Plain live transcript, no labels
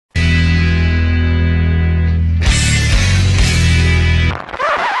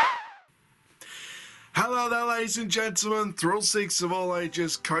ladies and gentlemen, thrill seekers of all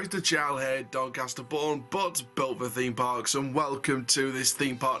ages, Coaster Chow here, Doncaster born but built for theme parks, and welcome to this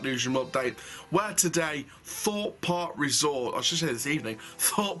Theme Park Newsroom update, where today Thorpe Park Resort, I should say this evening,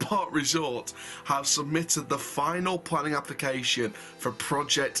 Thorpe Park Resort have submitted the final planning application for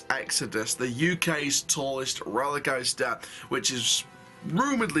Project Exodus, the UK's tallest roller coaster, which is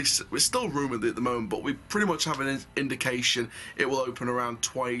we're still rumoured at the moment, but we pretty much have an indication it will open around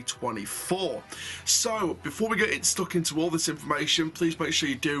 2024. So before we get stuck into all this information, please make sure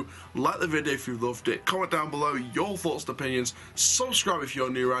you do like the video if you loved it, comment down below your thoughts and opinions, subscribe if you're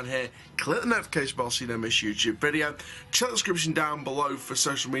new around here, click the notification bell so you don't miss a YouTube video, check the description down below for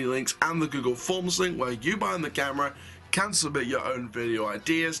social media links and the Google Forms link where you behind the camera can submit your own video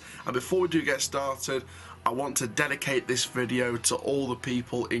ideas. And before we do get started, I want to dedicate this video to all the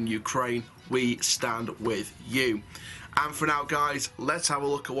people in Ukraine. We stand with you. And for now, guys, let's have a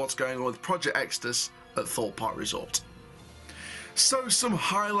look at what's going on with Project Exodus at Thorpe Park Resort. So some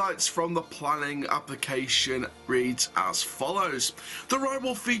highlights from the planning application reads as follows. The ride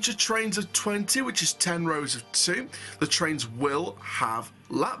will feature trains of 20, which is 10 rows of 2. The trains will have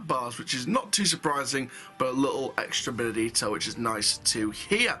lap bars, which is not too surprising, but a little extra bit of detail, which is nice to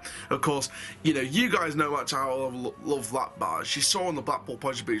hear. Of course, you know, you guys know much how I love lap bars. You saw on the Blackpool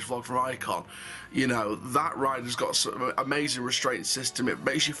Pleasure Beach vlog from Icon, you know, that ride has got some amazing restraint system. It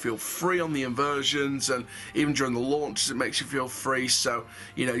makes you feel free on the inversions, and even during the launches, it makes you feel free. So,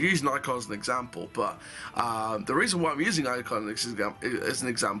 you know, using Icon as an example, but the reason why I'm using Icon as an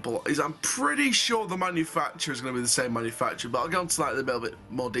example is I'm pretty sure the manufacturer is going to be the same manufacturer, but I'll get on to that in a little bit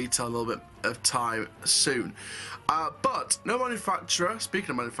more detail, a little bit of time soon. But no manufacturer,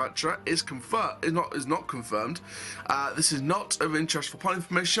 speaking of manufacturer, is not confirmed. This is not of interest for planning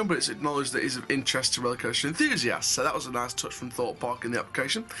information, but it's acknowledged that it is of interest to roller coaster enthusiasts. So that was a nice touch from Thorpe Park in the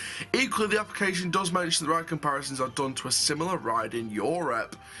application. Equally, the application does mention the ride comparisons are done to a similar ride in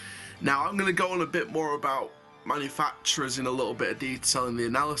Europe. Now, I'm going to go on a bit more about manufacturers in a little bit of detail in the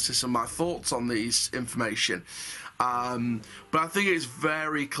analysis and my thoughts on these information. But I think it's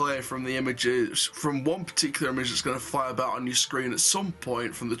very clear from the images, from one particular image that's going to fly about on your screen at some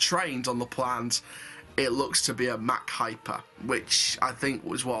point from the trains on the plans, it looks to be a Mack Hyper, which I think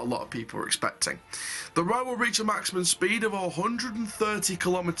was what a lot of people were expecting. The ride will reach a maximum speed of 130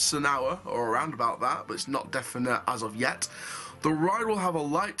 kilometers an hour, or around about that, but it's not definite as of yet. The ride will have a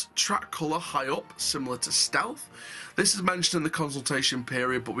light track colour high up, similar to Stealth. This is mentioned in the consultation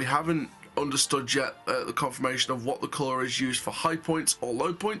period, but we haven't understood yet the confirmation of what the colour is used for high points or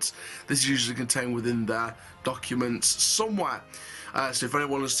low points. This is usually contained within their documents somewhere. So if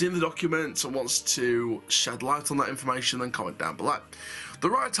anyone has seen the documents and wants to shed light on that information, then comment down below. The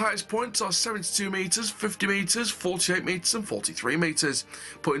ride's highest points are 72 metres, 50 metres, 48 metres and 43 metres,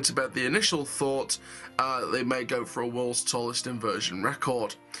 putting to bed the initial thought that they may go for a world's tallest inversion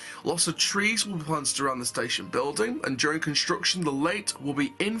record. Lots of trees will be planted around the station building, and during construction the lake will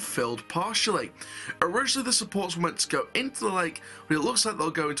be infilled partially. Originally the supports were meant to go into the lake, but it looks like they'll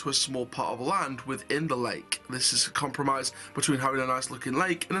go into a small part of land within the lake. This is a compromise between having a nice looking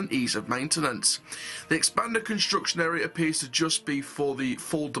lake and an ease of maintenance. The expanded construction area appears to just be for the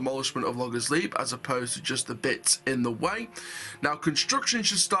full demolishment of Loggers Leap as opposed to just the bits in the way. Now construction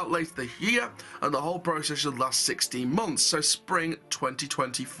should start later this year, and the whole process should last 16 months, so spring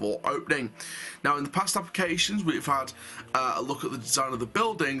 2024 opening. Now in the past applications we've had a look at the design of the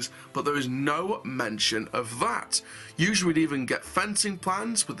buildings, but there is no mention of that. Usually we'd even get fencing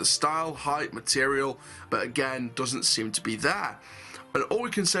plans with the style, height, material, but again doesn't seem to be there. And all we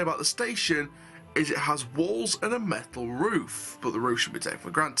can say about the station is it has walls and a metal roof, but the roof should be taken for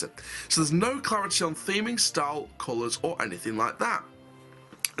granted. So there's no clarity on theming, style, colours or anything like that.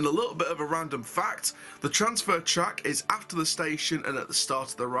 And a little bit of a random fact, the transfer track is after the station and at the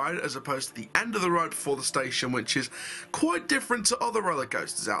start of the ride, as opposed to the end of the ride before the station, which is quite different to other roller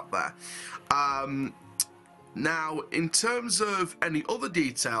coasters out there. Now, in terms of any other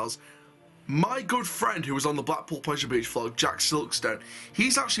details, my good friend who was on the Blackpool Pleasure Beach vlog, Jack Silkstone,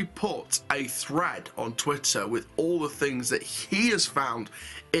 he's actually put a thread on Twitter with all the things that he has found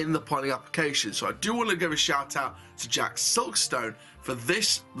in the planning application. So I do want to give a shout out to Jack Silkstone for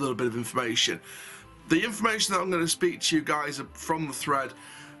this little bit of information. The information that I'm going to speak to you guys from the thread,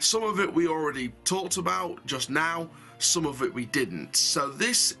 some of it we already talked about just now, some of it we didn't. So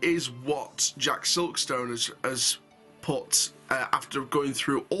this is what Jack Silkstone has put after going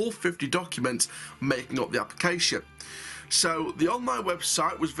through all 50 documents making up the application. So the online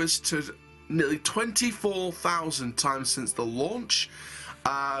website was visited nearly 24,000 times since the launch.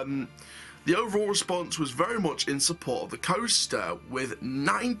 The overall response was very much in support of the coaster, with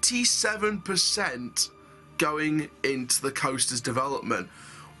 97% going into the coaster's development.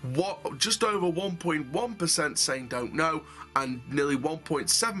 Just over 1.1% saying don't know, and nearly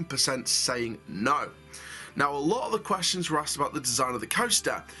 1.7% saying no. Now, a lot of the questions were asked about the design of the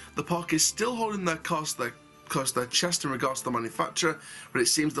coaster. The park is still holding their cards to their chest in regards to the manufacturer, but it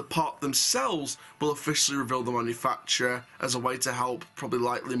seems the park themselves will officially reveal the manufacturer as a way to help probably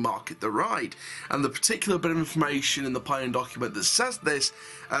likely market the ride. And the particular bit of information in the planning document that says this,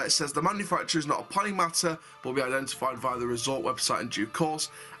 it says the manufacturer is not a planning matter, but will be identified via the resort website in due course,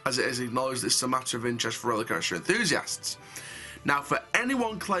 as it is acknowledged this is a matter of interest for rollercoaster enthusiasts. Now, for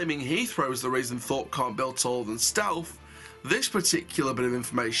anyone claiming Heathrow is the reason Thorpe can't build taller than Stealth, this particular bit of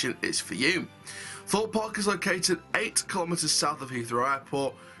information is for you. Thorpe Park is located 8 kilometres south of Heathrow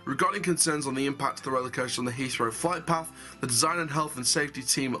Airport. Regarding concerns on the impact of the rollercoaster on the Heathrow flight path, the design and health and safety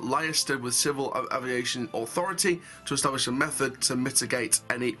team liaised with Civil Aviation Authority to establish a method to mitigate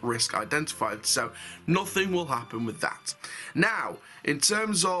any risk identified. So nothing will happen with that. Now, in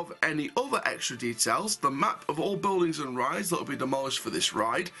terms of any other extra details, the map of all buildings and rides that will be demolished for this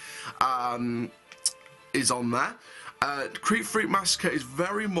ride is on there. Creep Freak Massacre is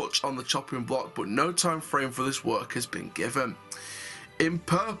very much on the chopping block, but no time frame for this work has been given. In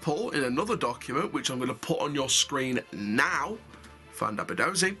purple, in another document, which I'm going to put on your screen now,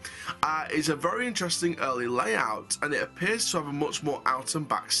 Fandabidozi, is a very interesting early layout, and it appears to have a much more out and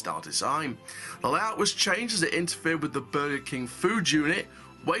back style design. The layout was changed as it interfered with the Burger King food unit,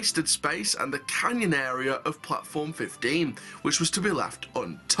 wasted space, and the canyon area of platform 15, which was to be left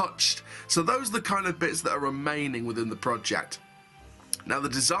untouched. So those are the kind of bits that are remaining within the project. Now, the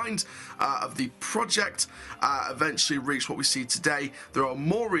designs of the project eventually reached what we see today. There are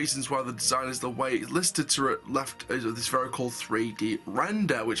more reasons why the design is the way it's listed to left of this very called 3D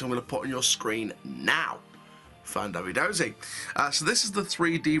render, which I'm going to put on your screen now. Fandabidozi. So this is the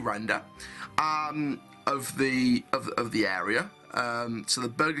 3D render of the area. So the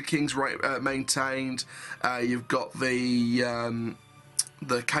Burger King's maintained. You've got the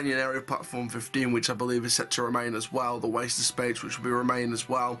canyon area of platform 15, which I believe is set to remain as well. The wasted space, which will remain as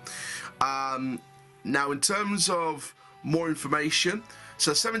well. Now, in terms of more information,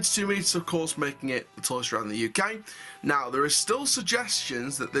 so 72 metres, of course, making it the tallest ride in the UK. Now, there are still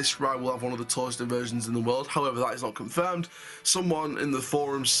suggestions that this ride will have one of the tallest inversions in the world. However, that is not confirmed. Someone in the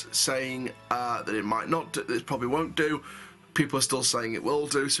forums saying that it might not do, it probably won't do. People are still saying it will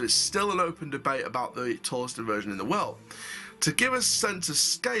do, so it's still an open debate about the tallest inversion in the world. To give a sense of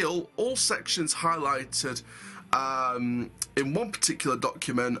scale, all sections highlighted in one particular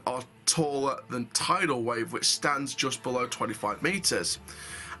document are taller than Tidal Wave, which stands just below 25 metres.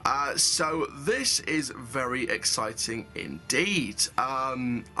 So this is very exciting indeed.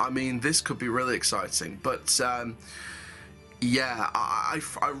 I mean, this could be really exciting, but yeah, I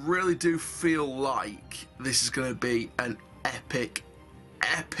really do feel like this is going to be an epic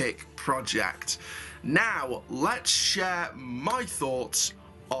project. Now, let's share my thoughts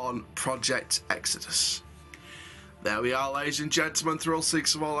on Project Exodus. There we are, ladies and gentlemen, thrill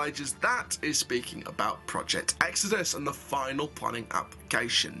seekers of all ages. That is speaking about Project Exodus and the final planning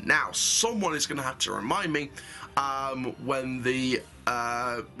application. Now, someone is going to have to remind me when the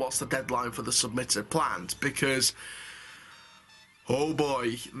what's the deadline for the submitted plans, because oh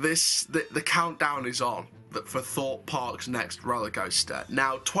boy, the countdown is on for Thorpe Park's next roller coaster.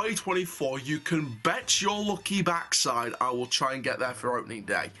 Now, 2024, you can bet your lucky backside I will try and get there for opening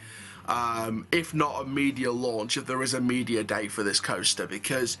day. If not a media launch, if there is a media day for this coaster,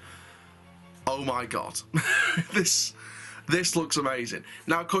 because oh my god, this looks amazing.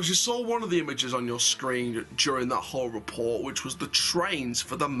 Now, of course, you saw one of the images on your screen during that whole report, which was the trains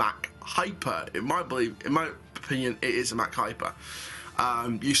for the Mack Hyper. In my opinion, it is a Mack Hyper.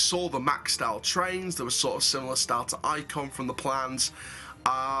 You saw the Mack style trains. There was sort of similar style to Icon from the plans,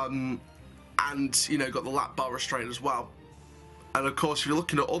 and you know, got the lap bar restraint as well. And of course, if you're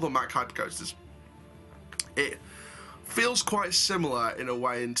looking at other Mack Hyper coasters, it feels quite similar in a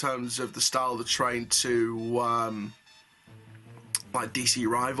way in terms of the style of the train to like DC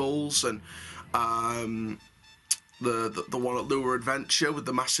Rivals and the one at Lure Adventure with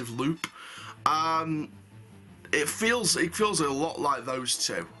the massive loop. It feels a lot like those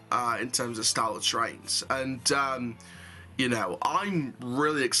two in terms of style of trains, and you know, I'm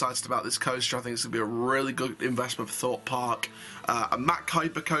really excited about this coaster. I think it's going to be a really good investment for Thorpe Park. A Mack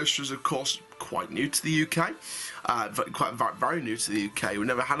Hyper coaster is, of course, quite new to the UK. Very new to the UK. We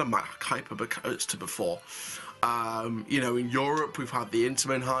never had a Mack Hyper coaster before. You know, in Europe, we've had the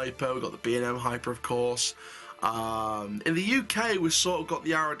Intamin Hyper, we've got the B&M Hyper, of course. In the UK, we've sort of got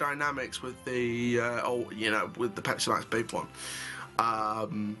the aerodynamics with the, you know, with the Pepsi Max big one.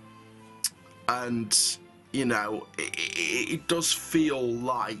 And you know, it does feel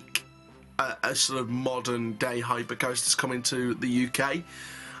like a sort of modern day hypercoaster's coming to the UK.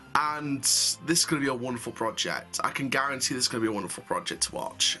 And this is going to be a wonderful project. I can guarantee this is going to be a wonderful project to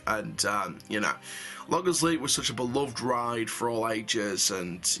watch. And, you know, Loggers Leap was such a beloved ride for all ages,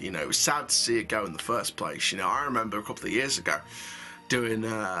 and, you know, it was sad to see it go in the first place. You know, I remember a couple of years ago doing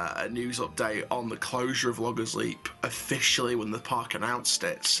a news update on the closure of Loggers Leap officially when the park announced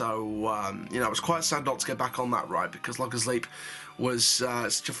it. So, you know, it was quite sad not to get back on that ride, because Loggers Leap was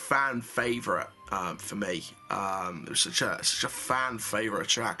such a fan favourite for me. It was such a fan favourite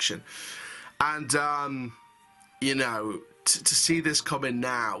attraction, and you know, to see this come in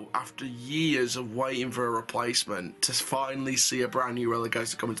now after years of waiting for a replacement, to finally see a brand new roller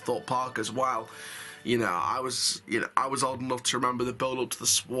coaster coming to Thorpe Park as well. You know, I was old enough to remember the build up to the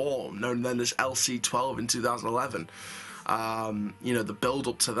Swarm, known then as LC12 in 2011. You know, the build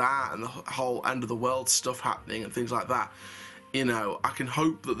up to that and the whole end of the world stuff happening and things like that. You know, I can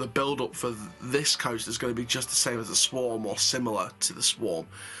hope that the build-up for this coaster is going to be just the same as the Swarm, or similar to the Swarm.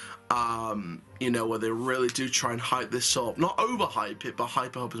 You know, where they really do try and hype this up. Not overhype it, but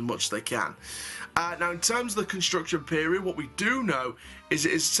hype it up as much as they can. Now, in terms of the construction period, what we do know is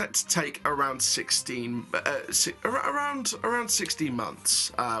it is set to take around 16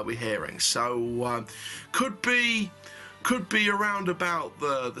 months. We're hearing, so could be around about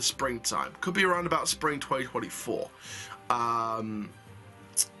the springtime. Could be around about spring 2024.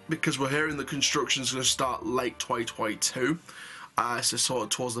 Because we're hearing the construction is going to start late 2022, so sort of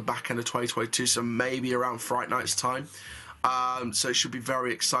towards the back end of 2022, so maybe around Fright Night's time. So it should be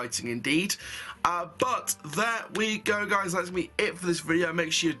very exciting indeed. But there we go, guys. That's going to be it for this video.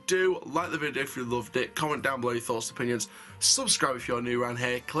 Make sure you do like the video if you loved it. Comment down below your thoughts and opinions. Subscribe if you're new around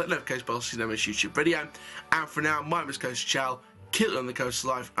here. Click the notification bell so you never miss a YouTube video. And for now, my name is Coaster Chal. Keep it on the Coaster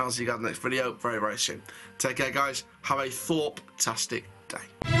Life, and I'll see you guys in the next video very, very soon. Take care, guys. Have a Thorpe-tastic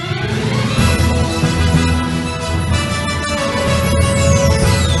day.